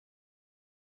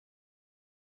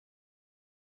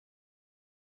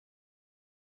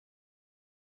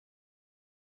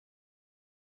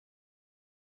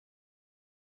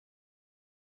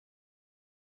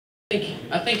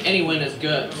I think any win is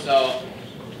good. So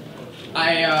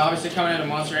I obviously coming into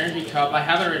Monster Energy Cup, I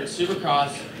haven't ridden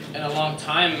Supercross in a long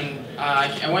time, and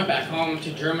I went back home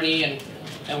to Germany and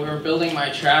we were building my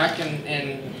track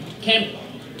and came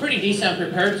pretty decent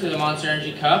prepared to the Monster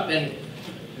Energy Cup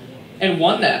and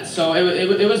won that. So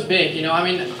it was big, you know. I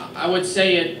mean, I would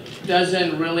say it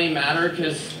doesn't really matter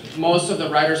because most of the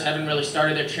riders haven't really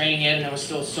started their training yet, and there was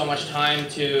still so much time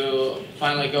to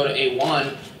finally go to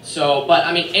A1. So, but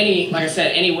I mean, like I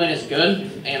said, any win is good,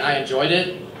 and I enjoyed it.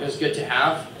 It was good to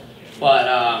have, but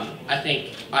I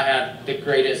think I had the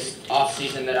greatest off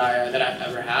season that I've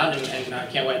ever had, and I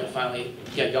can't wait to finally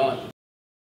get going.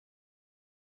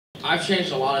 I've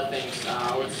changed a lot of things.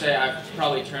 I would say I've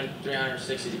probably turned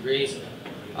 360 degrees.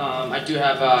 I do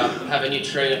have a new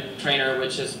trainer,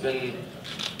 which has been.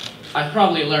 I've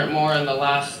probably learned more in the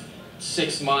last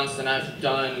 6 months than I've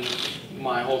done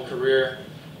my whole career,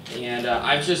 and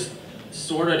I've just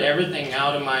sorted everything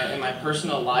out in my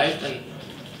personal life, and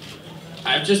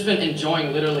I've just been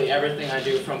enjoying literally everything I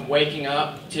do, from waking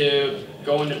up to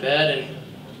going to bed, and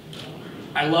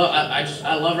I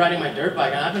love riding my dirt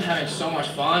bike, and I've been having so much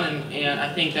fun, and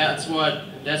I think that's what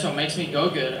makes me go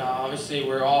good. Obviously,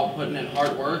 we're all putting in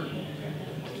hard work,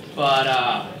 but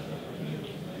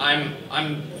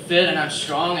I'm fit and I'm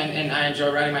strong, and I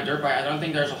enjoy riding my dirt bike. I don't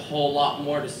think there's a whole lot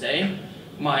more to say.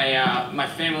 My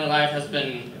family life has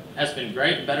been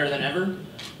great, better than ever,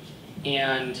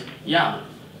 and yeah,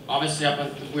 obviously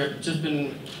we've just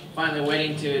been finally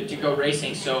waiting to go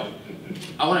racing. So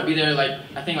I want to be there,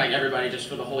 I think like everybody, just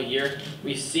for the whole year.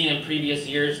 We've seen in previous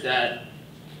years that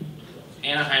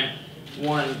Anaheim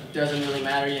 1 doesn't really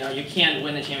matter. You know, you can't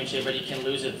win the championship, but you can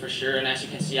lose it for sure. And as you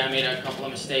can see, I made a couple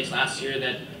of mistakes last year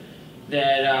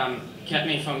that kept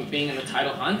me from being in the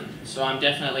title hunt. So I'm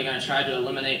definitely going to try to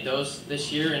eliminate those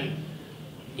this year,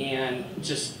 and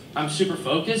just I'm super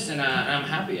focused, and I'm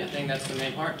happy. I think that's the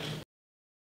main part.